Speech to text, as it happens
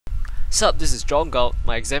Sup, this is John Gold.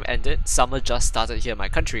 My exam ended, summer just started here in my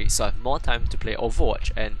country, so I have more time to play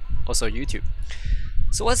Overwatch and also YouTube.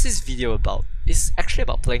 So what's this video about? It's actually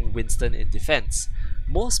about playing Winston in defense.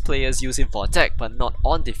 Most players use him for attack but not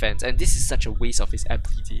on defense, and this is such a waste of his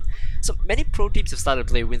ability. So many pro teams have started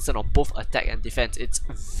to play Winston on both attack and defense. It's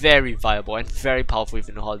very viable and very powerful if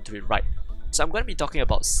you know how to do it right. So I'm going to be talking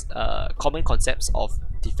about common concepts of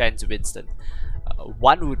defense Winston.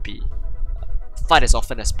 One would be fight as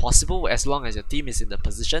often as possible as long as your team is in the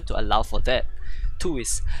position to allow for that. Two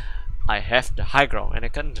is I have the high ground, and I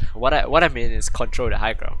can what I mean is control the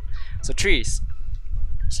high ground. So three is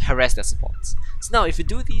harass their supports. So now if you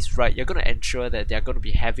do these right, you're gonna ensure that they're gonna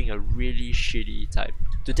be having a really shitty time.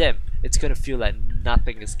 To them, it's gonna feel like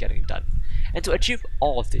nothing is getting done. And to achieve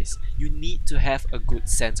all of this, you need to have a good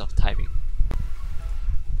sense of timing.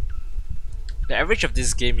 The average of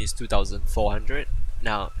this game is 2400.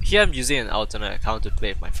 Now, here I'm using an alternate account to play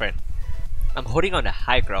with my friend. I'm holding on the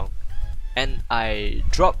high ground and I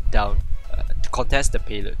drop down to contest the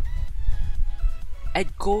payload. I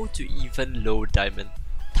go to even low diamond.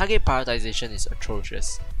 Target prioritization is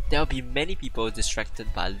atrocious. There will be many people distracted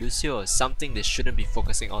by Lucio or something they shouldn't be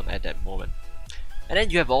focusing on at that moment. And then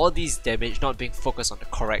you have all these damage not being focused on the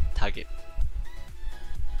correct target.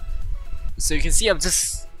 So you can see I'm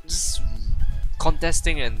just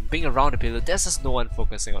contesting and being around the payload. There's just no one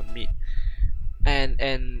focusing on me.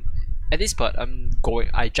 And at this part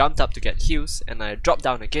I jumped up to get heals and I dropped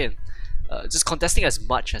down again, just contesting as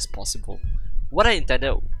much as possible. What I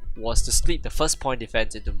intended was to split the first point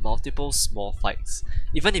defense into multiple small fights.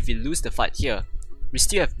 Even if we lose the fight here, we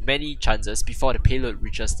still have many chances before the payload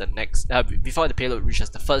reaches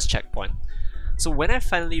the first checkpoint. So when I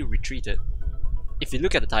finally retreated, if you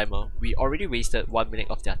look at the timer, we already wasted 1 minute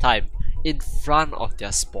of their time in front of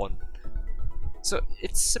their spawn. So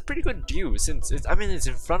it's a pretty good deal since it's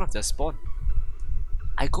in front of their spawn.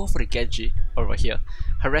 I go for the Genji over here,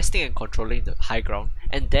 harassing and controlling the high ground,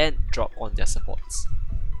 and then drop on their supports.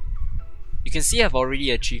 You can see I've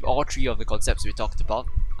already achieved all three of the concepts we talked about.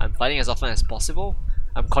 I'm fighting as often as possible,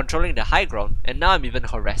 I'm controlling the high ground, and now I'm even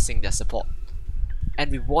harassing their support.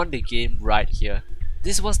 And we won the game right here.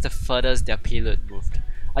 This was the furthest their payload moved.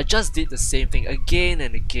 I just did the same thing again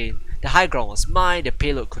and again. The high ground was mine, the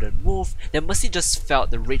payload couldn't move, their Mercy just felt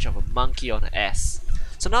the rage of a monkey on her ass.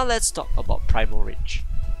 So now let's talk about Primal Rage.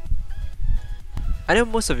 I know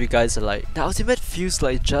most of you guys are like, the ultimate feels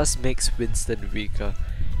like it just makes Winston weaker.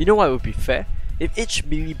 You know what would be fair? If each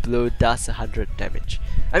melee blow does 100 damage.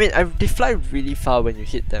 They fly really far when you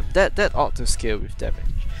hit them, that ought to scale with damage.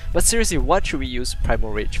 But seriously, what should we use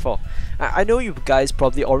Primal Rage for? I know you guys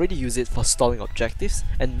probably already use it for stalling objectives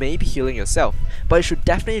and maybe healing yourself, but you should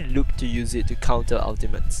definitely look to use it to counter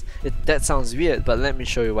ultimates. That sounds weird, but let me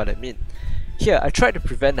show you what I mean. Here, I tried to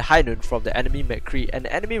prevent the High Noon from the enemy McCree, and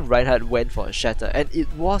the enemy Reinhardt went for a shatter, and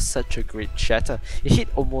it was such a great shatter. It hit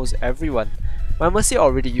almost everyone. My Mercy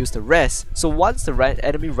already used the rest, so once the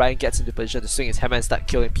enemy Ryan gets into position to swing his hammer and start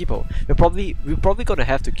killing people, we're probably gonna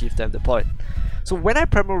have to give them the point. So when I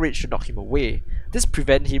Primal Rage to knock him away, this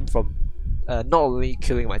prevents him from not only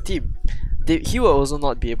killing my team, he will also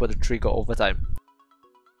not be able to trigger overtime.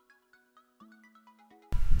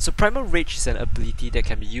 So Primal Rage is an ability that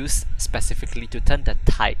can be used specifically to turn the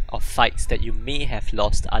tide of fights that you may have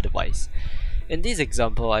lost otherwise. In this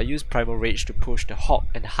example, I used Primal Rage to push the Hawk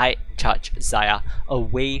and High Charge Xayah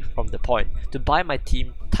away from the point to buy my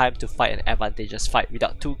team time to fight an advantageous fight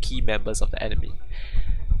without two key members of the enemy.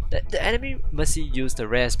 The enemy Mercy used the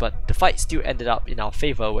rest, but the fight still ended up in our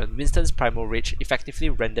favor when Winston's Primal Rage effectively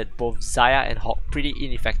rendered both Xayah and Hawk pretty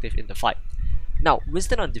ineffective in the fight. Now,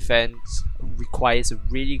 Winston on defense requires a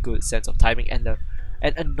really good sense of timing and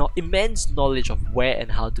an immense knowledge of where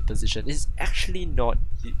and how to position. It's actually not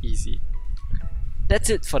easy. That's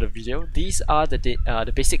it for the video. These are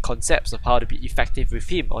the basic concepts of how to be effective with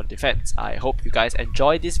him on defense. I hope you guys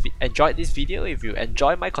enjoyed this video. If you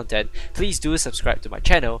enjoy my content, please do subscribe to my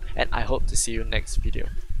channel, and I hope to see you next video.